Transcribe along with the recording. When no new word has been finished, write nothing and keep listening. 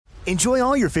Enjoy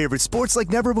all your favorite sports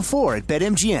like never before at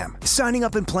BetMGM. Signing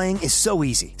up and playing is so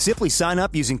easy. Simply sign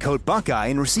up using code Buckeye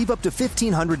and receive up to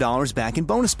 $1,500 back in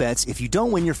bonus bets if you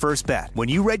don't win your first bet. When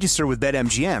you register with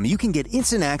BetMGM, you can get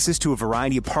instant access to a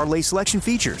variety of parlay selection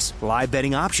features, live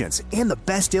betting options, and the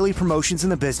best daily promotions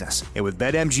in the business. And with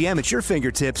BetMGM at your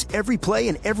fingertips, every play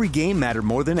and every game matter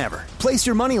more than ever. Place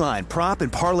your moneyline, prop,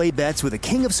 and parlay bets with the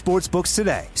king of sportsbooks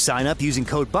today. Sign up using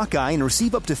code Buckeye and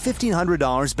receive up to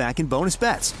 $1,500 back in bonus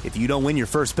bets if you don't win your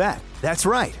first bet. That's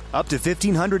right, up to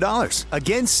 $1,500.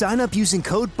 Again, sign up using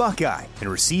code Buckeye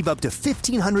and receive up to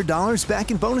 $1,500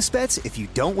 back in bonus bets if you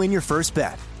don't win your first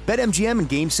bet. BetMGM and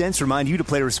GameSense remind you to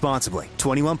play responsibly.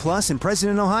 21 plus and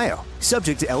present in Ohio.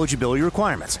 Subject to eligibility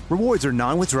requirements. Rewards are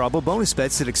non-withdrawable bonus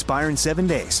bets that expire in 7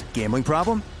 days. Gambling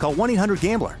problem? Call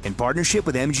 1-800-GAMBLER in partnership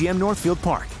with MGM Northfield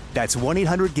Park. That's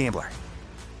 1-800-GAMBLER.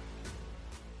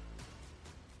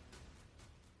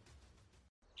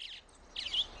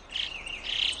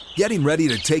 Getting ready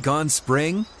to take on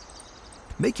spring?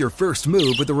 Make your first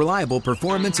move with the reliable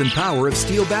performance and power of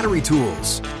Steel battery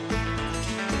tools.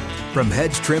 From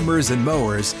hedge trimmers and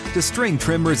mowers to string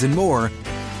trimmers and more,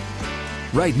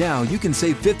 right now you can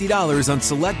save $50 on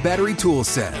select battery tool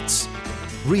sets.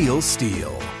 Real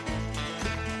Steel.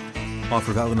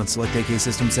 Offer valid on select AK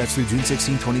system sets through June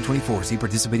 16, 2024. See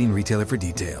participating retailer for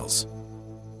details.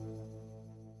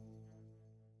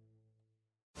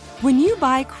 When you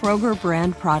buy Kroger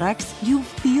brand products, you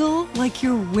feel like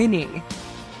you're winning.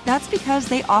 That's because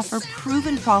they offer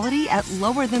proven quality at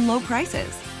lower than low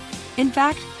prices. In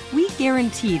fact, we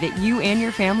guarantee that you and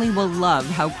your family will love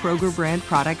how Kroger brand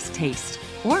products taste,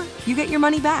 or you get your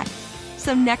money back.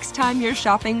 So next time you're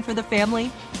shopping for the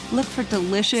family, look for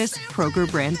delicious Kroger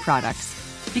brand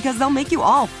products, because they'll make you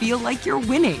all feel like you're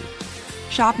winning.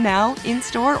 Shop now,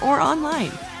 in-store, or online.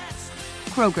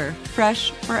 Kroger, fresh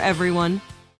for everyone.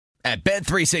 At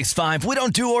Bet365, we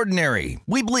don't do ordinary.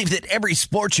 We believe that every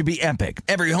sport should be epic.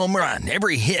 Every home run,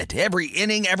 every hit, every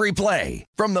inning, every play.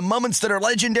 From the moments that are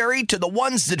legendary to the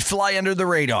ones that fly under the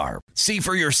radar. See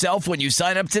for yourself when you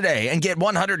sign up today and get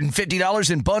 $150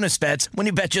 in bonus bets when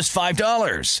you bet just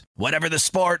 $5. Whatever the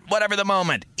sport, whatever the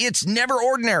moment, it's never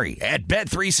ordinary at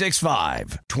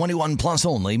Bet365. 21 plus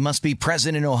only. Must be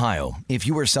present in Ohio. If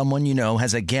you or someone you know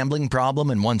has a gambling problem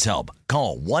and wants help,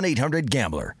 call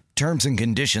 1-800-GAMBLER. Terms and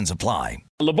conditions apply.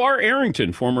 LeVar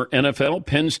Arrington, former NFL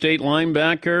Penn State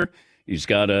linebacker. He's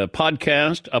got a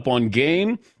podcast up on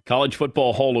Game, College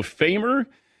Football Hall of Famer,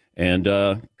 and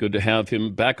good to have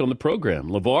him back on the program.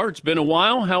 LeVar, it's been a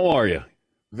while. How are you?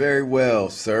 Very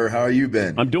well, sir. How are you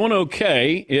been? I'm doing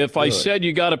okay. If I said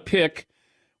you got to pick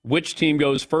which team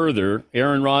goes further,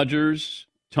 Aaron Rodgers,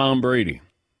 Tom Brady.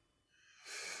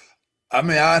 I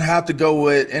mean, I'd have to go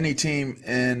with any team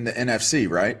in the NFC,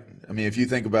 right? I mean, if you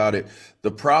think about it,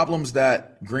 the problems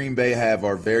that Green Bay have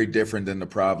are very different than the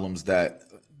problems that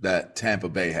Tampa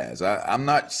Bay has. I'm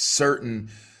not certain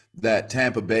that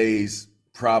Tampa Bay's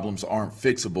problems aren't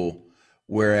fixable,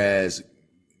 whereas,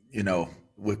 you know,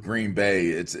 with Green Bay,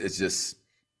 it just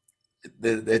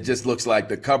looks like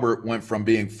the cupboard went from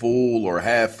being full or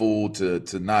half full to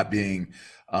not being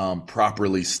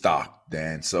properly stocked,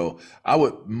 Dan. So I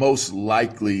would most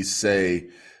likely say,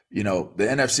 you know, the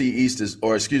NFC East the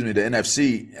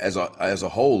NFC as a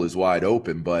whole is wide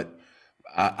open, but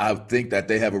I think that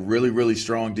they have a really, really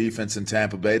strong defense in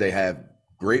Tampa Bay. They have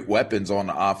great weapons on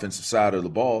the offensive side of the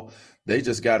ball. They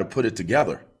just got to put it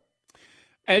together.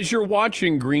 As you're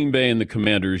watching Green Bay and the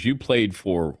Commanders, you played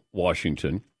for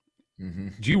Washington. Mm-hmm.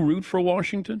 Do you root for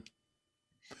Washington?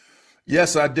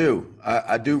 Yes, I do.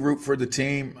 I do root for the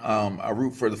team. I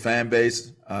root for the fan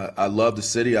base. I love the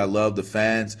city. I love the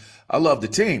fans. I love the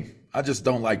team. I just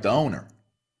don't like the owner.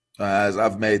 As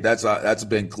I've made, that's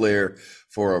been clear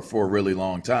for a really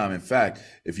long time. In fact,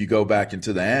 if you go back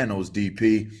into the annals,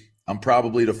 DP, I'm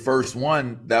probably the first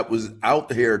one that was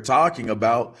out here talking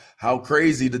about how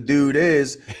crazy the dude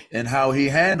is and how he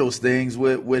handles things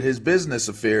with his business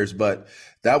affairs. But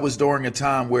that was during a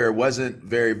time where it wasn't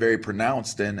very, very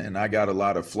pronounced, and I got a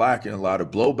lot of flack and a lot of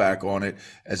blowback on it,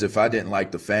 as if I didn't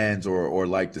like the fans or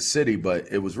like the city.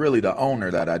 But it was really the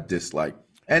owner that I disliked,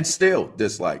 and still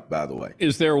dislike, by the way.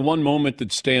 Is there one moment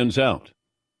that stands out?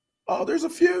 Oh, there's a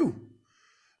few.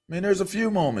 I mean, there's a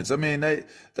few moments. I mean,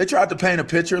 they tried to paint a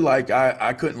picture like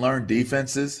I couldn't learn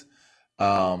defenses.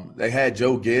 They had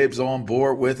Joe Gibbs on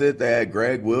board with it. They had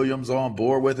Greg Williams on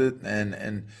board with it,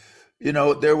 and you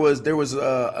know, there was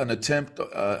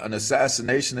an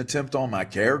assassination attempt on my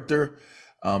character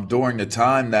during the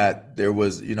time that there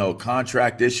was, you know, a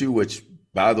contract issue, which,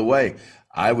 by the way,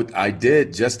 I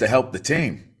did just to help the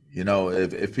team, you know,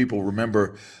 if people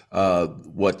remember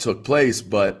what took place.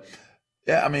 But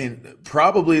Yeah, I mean,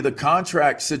 probably the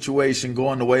contract situation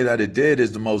going the way that it did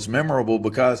is the most memorable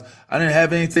because I didn't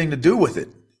have anything to do with it.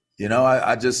 You know,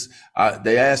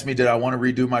 they asked me, did I want to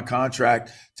redo my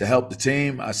contract to help the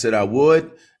team? I said I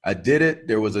would. I did it.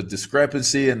 There was a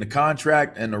discrepancy in the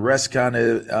contract, and the rest kind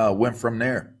of went from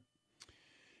there.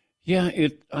 Yeah,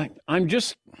 I'm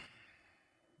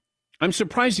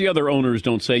surprised the other owners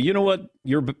don't say, you know what,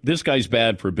 this guy's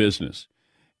bad for business.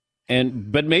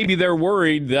 But maybe they're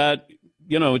worried that,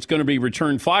 you know, it's going to be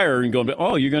return fire and go,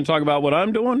 oh, you're going to talk about what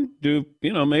I'm doing?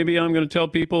 Maybe I'm going to tell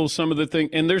people some of the things.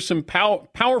 And there's some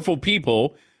powerful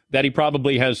people that he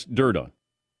probably has dirt on.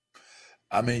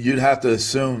 I mean, you'd have to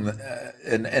assume,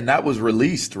 and that was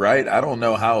released, right? I don't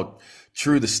know how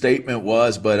true the statement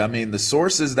was, but I mean, the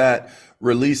sources that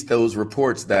released those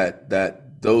reports that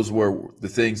those were the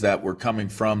things that were coming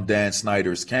from Dan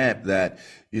Snyder's camp, that,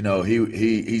 you know,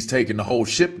 he's taking the whole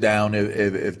ship down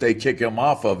if they kick him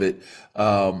off of it.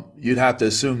 You'd have to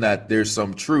assume that there's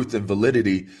some truth and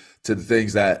validity to the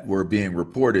things that were being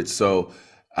reported. So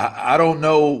I don't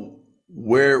know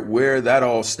where that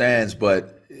all stands,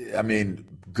 but I mean,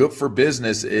 good for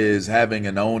business is having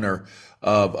an owner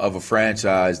of a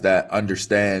franchise that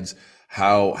understands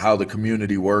how the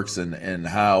community works and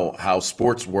how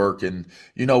sports work, and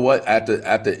you know what, at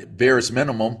the barest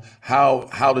minimum, how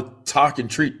to talk and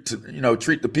treat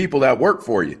the people that work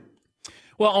for you.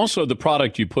 Well, also the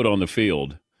product you put on the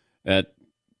field.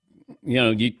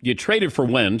 You traded for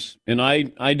Wentz, and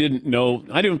I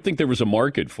didn't think there was a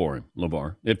market for him,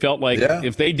 LeVar. It felt like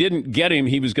if they didn't get him,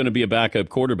 he was going to be a backup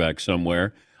quarterback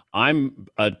somewhere. Taylor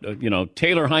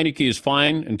Heineke is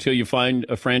fine until you find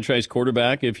a franchise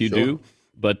quarterback, if you do.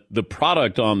 But the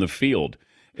product on the field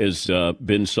has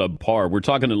been subpar. We're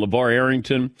talking to LeVar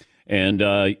Arrington, and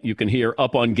you can hear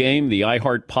Up on Game, the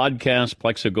iHeart podcast,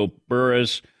 Plexico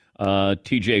Burris,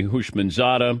 TJ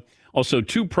Hushmanzada. Also,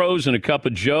 Two Pros and a Cup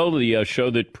of Joe, the show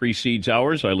that precedes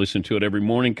ours. I listen to it every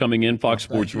morning coming in, Fox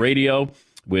Sports Radio,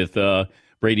 with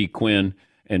Brady Quinn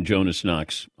and Jonas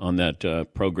Knox on that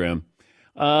program.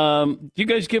 Do you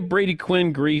guys give Brady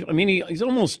Quinn grief? I mean, he's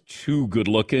almost too good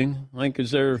looking.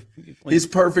 He's a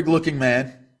perfect looking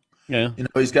man. Yeah. You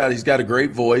know, he's got a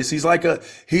great voice. He's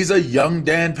a young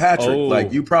Dan Patrick. Oh.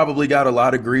 Like, you probably got a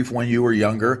lot of grief when you were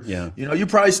younger. Yeah. You know, you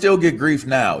probably still get grief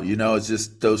now. You know, it's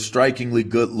just those strikingly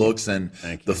good looks and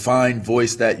the fine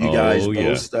voice that you guys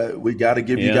boast. We got to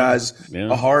give you guys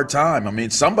a hard time. I mean,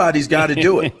 somebody's got to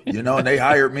do it, you know, and they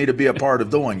hired me to be a part of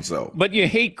doing so. But you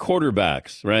hate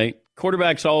quarterbacks, right?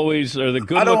 Quarterbacks always are the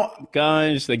good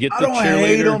guys. They get the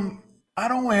cheerleader. I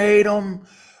don't hate them.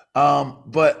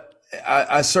 But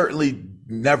I certainly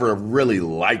never really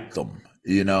liked them,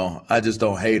 you know. I just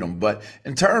don't hate them. But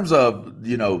in terms of,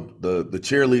 you know, the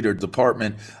cheerleader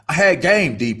department, I had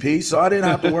game, DP, so I didn't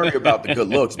have to worry about the good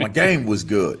looks. My game was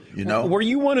good, you know. Were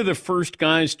you one of the first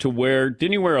guys to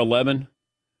didn't you wear 11?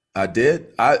 I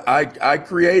did. I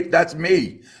create, that's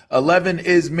me. 11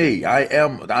 is me. I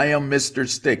am Mr.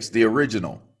 Sticks, the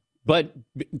original. But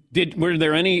were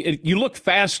there any? You look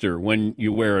faster when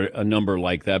you wear a number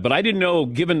like that. But I didn't know,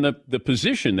 given the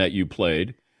position that you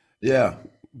played. Yeah.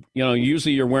 You know,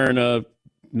 usually you're wearing a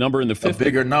number in the 50. A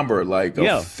bigger number, like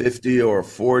a 50 or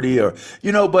 40 or,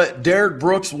 you know, but Derek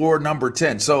Brooks wore number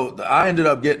 10. So I ended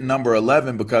up getting number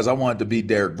 11 because I wanted to be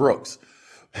Derek Brooks.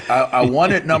 I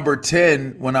wanted number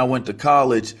 10 when I went to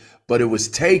college, but it was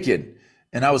taken.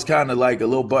 And I was kind of like a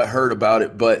little butthurt about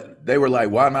it, but they were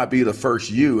like, why not be the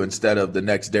first you instead of the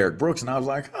next Derek Brooks? And I was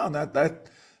like, oh,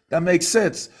 that makes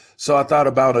sense. So I thought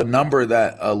about a number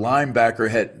that a linebacker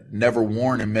had never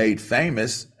worn and made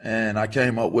famous, and I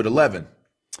came up with 11.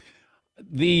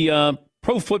 The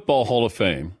Pro Football Hall of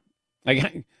Fame,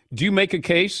 do you make a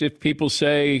case if people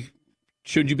say,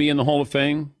 should you be in the Hall of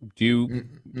Fame?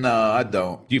 No, I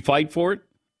don't. Do you fight for it?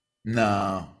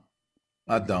 No,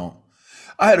 I don't.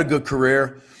 I had a good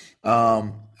career.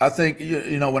 I think,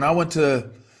 you know, when I went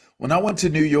to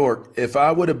New York, if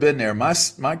I would have been there,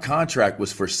 my contract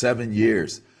was for 7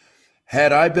 years.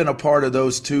 Had I been a part of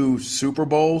those 2 Super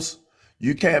Bowls,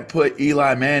 you can't put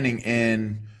Eli Manning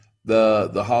in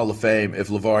the Hall of Fame if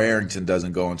LeVar Arrington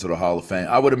doesn't go into the Hall of Fame.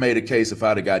 I would have made a case if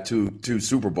I'd have got two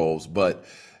Super Bowls, but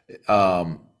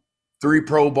 3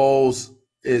 Pro Bowls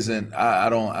isn't. I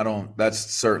don't. That's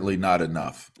certainly not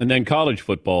enough. And then college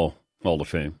football Hall of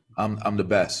Fame. I'm the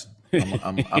best.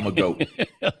 I'm a GOAT.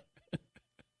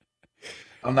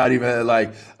 I'm not even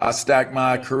like, I stack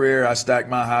my career. I stack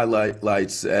my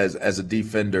highlights as a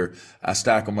defender. I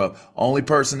stack them up. Only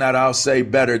person that I'll say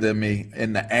better than me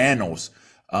in the annals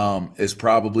is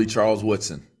probably Charles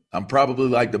Woodson. I'm probably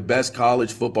like the best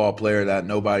college football player that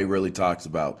nobody really talks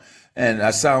about. And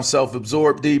I sound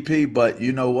self-absorbed, DP, but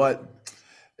you know what?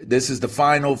 This is the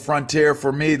final frontier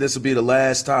for me. This will be the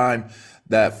last time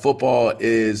that football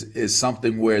is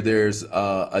something where there's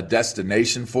a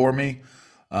destination for me,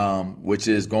 which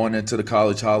is going into the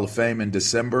College Hall of Fame in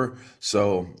December.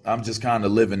 So I'm just kind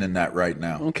of living in that right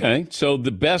now. Okay. So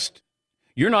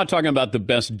you're not talking about the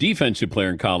best defensive player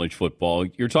in college football.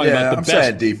 You're talking about the best. I'm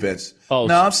saying defense. Oh,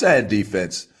 no, I'm saying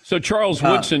defense. So Charles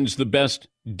Woodson's the best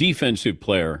defensive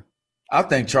player. I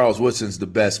think Charles Woodson's the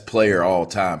best player all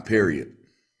time, period.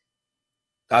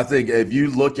 I think if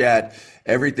you look at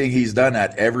everything he's done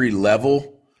at every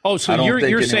level. Oh, so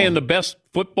you're saying the best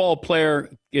football player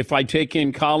if I take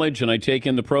in college and I take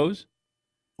in the pros?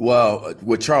 Well,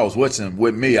 with Charles Woodson,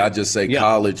 with me, I just say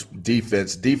college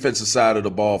defensive side of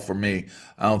the ball for me.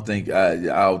 I don't think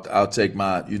I'll take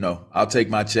my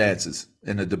chances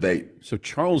in the debate. So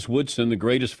Charles Woodson, the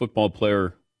greatest football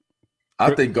player.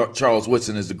 I think Charles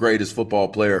Woodson is the greatest football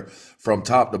player from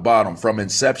top to bottom, from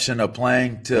inception of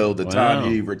playing till the time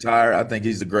he retired. I think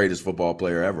he's the greatest football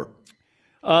player ever.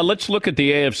 Let's look at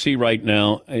the AFC right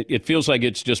now. It feels like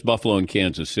it's just Buffalo and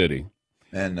Kansas City.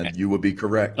 And you would be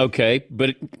correct. Okay,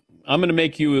 but I'm going to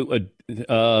make you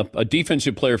a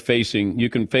defensive player facing. You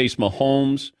can face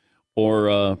Mahomes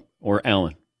or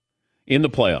Allen in the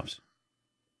playoffs.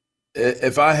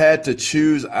 If I had to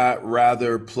choose, I'd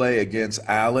rather play against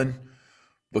Allen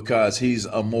because he's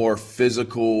a more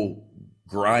physical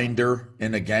grinder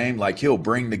in a game. Like, he'll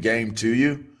bring the game to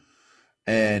you.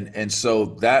 And so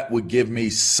that would give me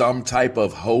some type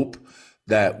of hope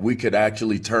that we could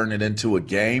actually turn it into a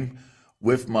game.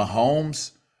 With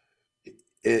Mahomes,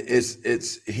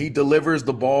 he delivers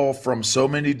the ball from so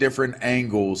many different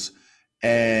angles,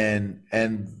 and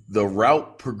the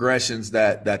route progressions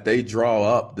that they draw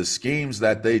up, the schemes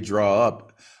that they draw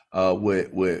up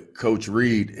with Coach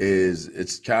Reed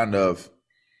it's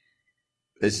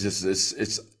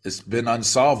been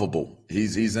unsolvable.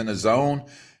 He's in a zone,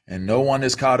 and no one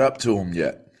has caught up to him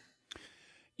yet.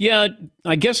 Yeah,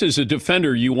 I guess as a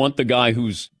defender, you want the guy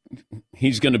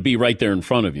he's going to be right there in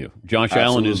front of you. Josh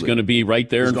Allen is going to be right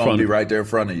there in front of you. He's going to be right there in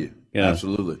front of you. Yeah.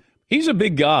 Absolutely. He's a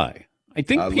big guy. I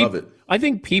love it. I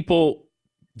think people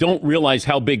don't realize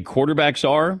how big quarterbacks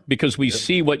are because we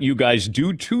see what you guys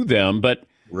do to them. But,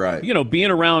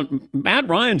 being around – Matt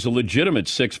Ryan's a legitimate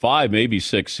 6'5", maybe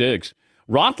 6'6".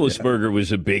 Roethlisberger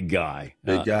was a big guy.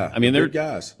 Big guy. I mean, big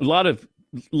guys. A lot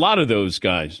of those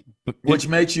guys. Which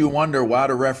makes you wonder why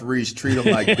the referees treat them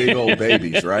like big old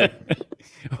babies, right?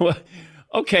 Well,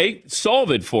 okay,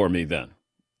 solve it for me then.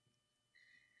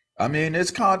 I mean,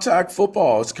 it's contact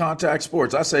football. It's contact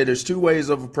sports. I say there's two ways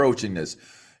of approaching this.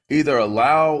 Either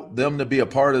allow them to be a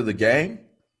part of the game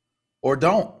or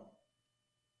don't.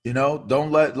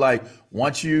 Don't let,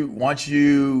 once you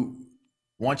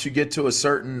get to a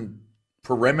certain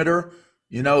perimeter,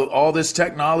 all this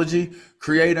technology,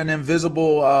 create an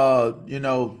invisible,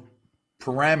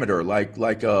 parameter,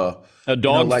 like a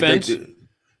dog fence.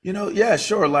 Yeah,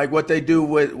 sure. Like what they do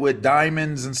with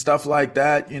diamonds and stuff like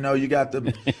that. You got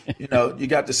the, you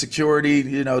got the security,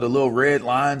 the little red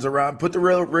lines around. Put the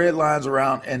real red lines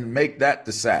around and make that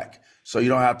the sack, so you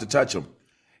don't have to touch them.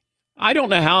 I don't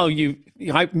know how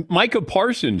Micah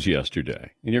Parsons yesterday,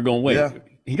 and you're going, wait,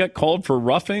 he got called for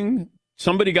roughing.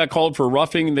 Somebody got called for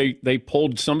roughing. They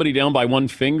pulled somebody down by one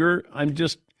finger.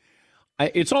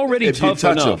 It's already tough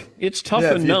enough. It's tough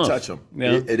enough. If you touch them,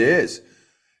 it is.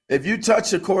 If you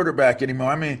touch a quarterback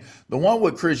anymore, I mean, the one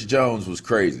with Chris Jones was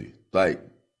crazy.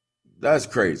 That's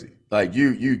crazy.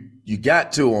 You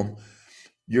got to him.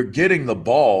 You're getting the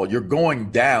ball. You're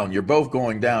going down. You're both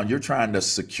going down. You're trying to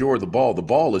secure the ball. The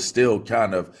ball is still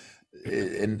kind of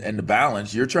in the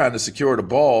balance. You're trying to secure the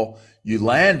ball. You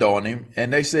land on him,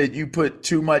 and they said you put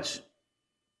too much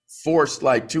force,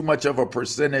 too much of a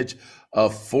percentage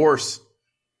of force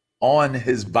on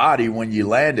his body when you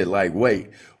landed.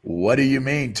 Wait, what do you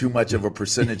mean too much of a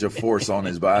percentage of force on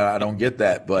his body? I don't get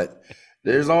that. But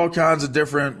there's all kinds of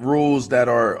different rules that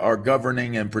are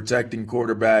governing and protecting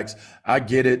quarterbacks. I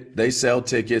get it. They sell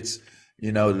tickets.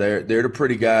 They're the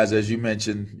pretty guys, as you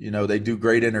mentioned. They do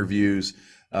great interviews.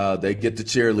 They get the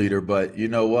cheerleader. But you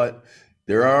know what?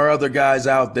 There are other guys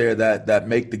out there that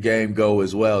make the game go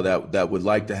as well, that would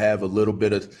like to have a little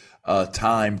bit of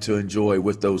time to enjoy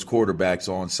with those quarterbacks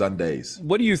on Sundays.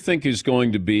 What do you think is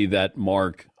going to be that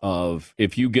mark of,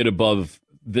 if you get above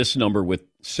this number with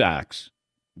sacks,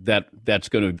 that's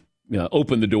going to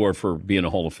open the door for being a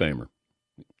Hall of Famer?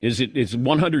 Is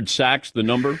 100 sacks the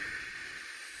number?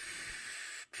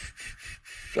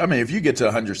 I mean, if you get to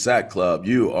 100 sack club,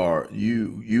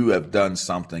 you have done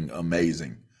something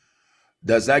amazing.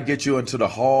 Does that get you into the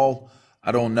Hall?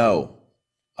 I don't know.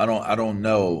 I don't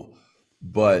know,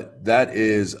 but that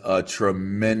is a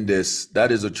tremendous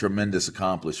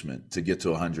accomplishment to get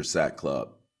to 100 sack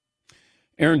club.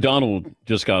 Aaron Donald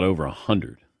just got over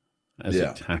 100 as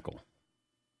a tackle.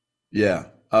 Yeah.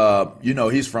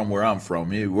 He's from where I'm from.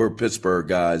 We're Pittsburgh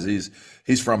guys.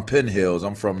 He's from Penn Hills.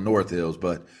 I'm from North Hills,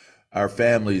 but our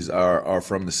families are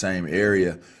from the same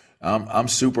area. I'm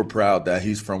super proud that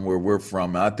he's from where we're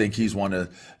from. I think he's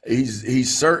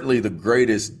certainly the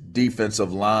greatest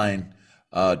defensive line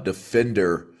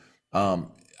defender. I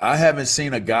haven't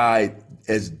seen a guy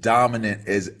as dominant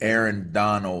as Aaron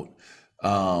Donald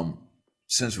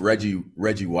since Reggie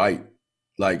White.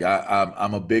 Like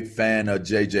I'm a big fan of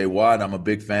J.J. Watt. I'm a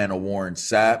big fan of Warren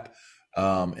Sapp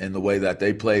in the way that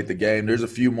they played the game. There's a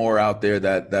few more out there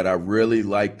that I really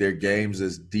like their games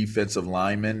as defensive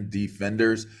linemen,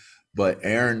 defenders. But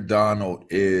Aaron Donald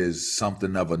is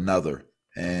something of another,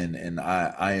 and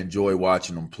I enjoy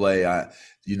watching him play.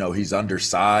 He's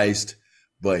undersized,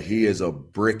 but he is a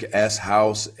brick S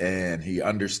house, and he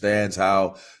understands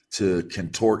how to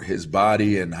contort his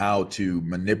body and how to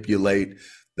manipulate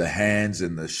the hands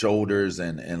and the shoulders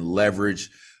and leverage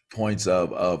points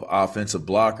of offensive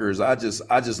blockers.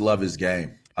 I just love his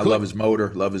game. I love his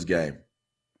motor, love his game.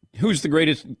 Who's the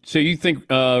greatest? So you think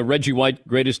Reggie White,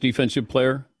 greatest defensive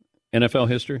player? NFL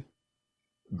history?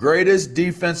 Greatest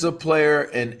defensive player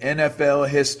in NFL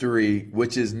history,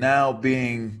 which is now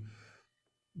being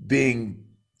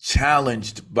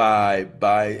challenged by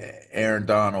Aaron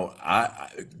Donald.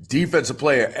 Defensive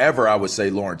player ever, I would say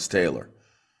Lawrence Taylor.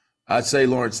 I'd say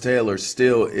Lawrence Taylor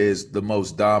still is the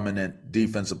most dominant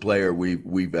defensive player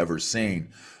we've ever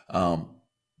seen.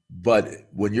 But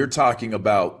when you're talking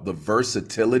about the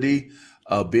versatility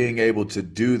of being able to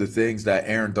do the things that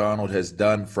Aaron Donald has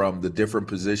done from the different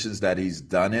positions that he's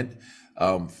done it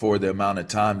for the amount of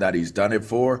time that he's done it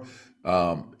for,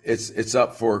 it's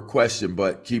up for question.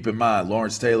 But keep in mind,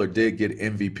 Lawrence Taylor did get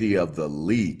MVP of the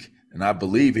league, and I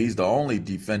believe he's the only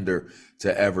defender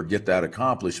to ever get that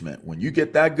accomplishment. When you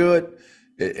get that good,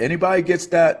 anybody gets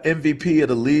that MVP of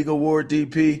the league award,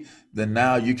 DP, then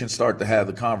now you can start to have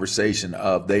the conversation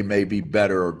of they may be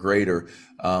better or greater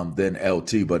than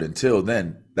LT. But until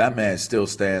then, that man still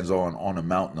stands on a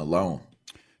mountain alone.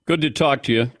 Good to talk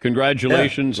to you.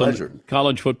 Congratulations on the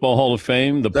College Football Hall of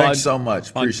Fame. Thanks so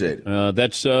much. Appreciate it.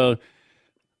 That's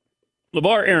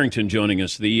LeVar Arrington joining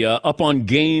us. The Up on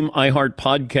Game iHeart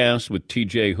podcast with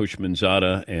TJ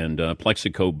Hushmanzada and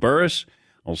Plexico Burris.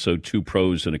 Also, two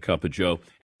pros and a cup of Joe.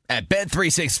 At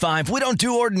Bet365, we don't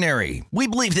do ordinary. We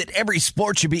believe that every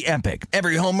sport should be epic.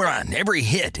 Every home run, every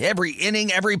hit, every inning,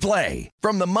 every play.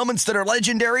 From the moments that are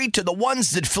legendary to the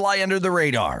ones that fly under the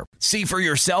radar. See for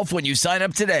yourself when you sign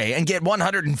up today and get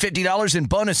 $150 in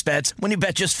bonus bets when you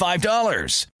bet just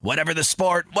 $5. Whatever the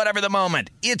sport, whatever the moment,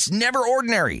 it's never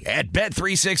ordinary at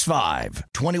Bet365.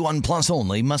 21 plus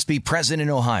only. Must be present in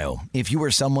Ohio. If you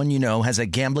or someone you know has a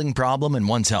gambling problem and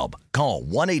wants help, call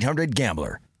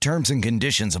 1-800-GAMBLER. Terms and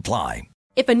conditions apply.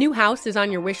 If a new house is on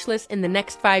your wish list in the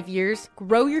next 5 years,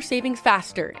 grow your savings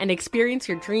faster and experience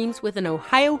your dreams with an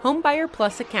Ohio Homebuyer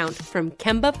Plus account from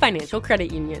Kemba Financial Credit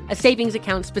Union. A savings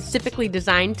account specifically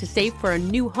designed to save for a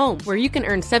new home where you can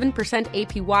earn 7%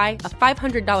 APY,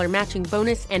 a $500 matching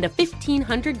bonus, and a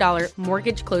 $1,500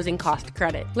 mortgage closing cost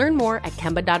credit. Learn more at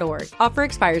Kemba.org. Offer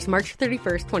expires March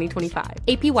 31st, 2025.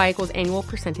 APY equals annual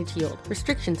percentage yield.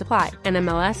 Restrictions apply.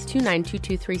 NMLS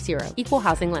 292230. Equal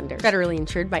housing lender. Federally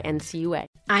insured by NCUA.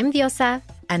 I'm Diosa.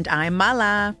 And I'm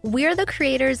Mala. We're the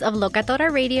creators of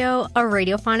Locatora Radio, a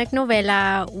radiophonic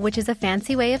novela, which is a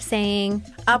fancy way of saying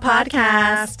a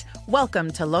podcast. Welcome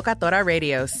to Locatora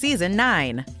Radio Season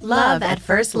 9. Love at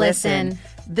First Listen.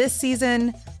 This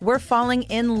season, we're falling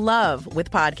in love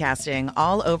with podcasting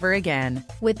all over again.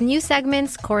 With new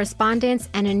segments, correspondence,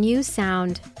 and a new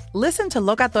sound. Listen to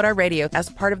Locatora Radio as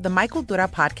part of the My Cultura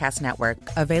Podcast Network.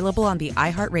 Available on the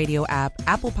iHeartRadio app,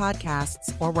 Apple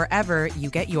Podcasts, or wherever you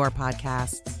get your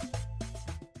podcasts.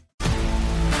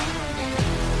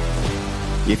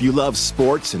 If you love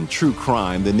sports and true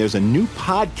crime, then there's a new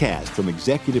podcast from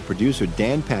executive producer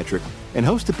Dan Patrick and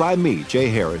hosted by me, Jay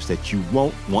Harris, that you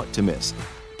won't want to miss.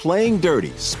 Playing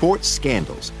Dirty: Sports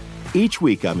Scandals. Each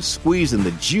week, I'm squeezing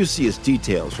the juiciest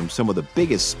details from some of the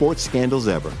biggest sports scandals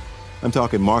ever. I'm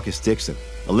talking Marcus Dixon,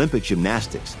 Olympic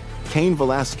gymnastics, Cain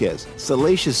Velasquez,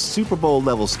 salacious Super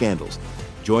Bowl-level scandals.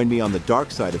 Join me on the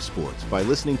dark side of sports by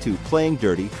listening to Playing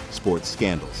Dirty: Sports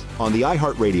Scandals on the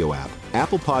iHeartRadio app,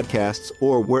 Apple Podcasts,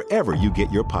 or wherever you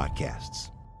get your podcasts.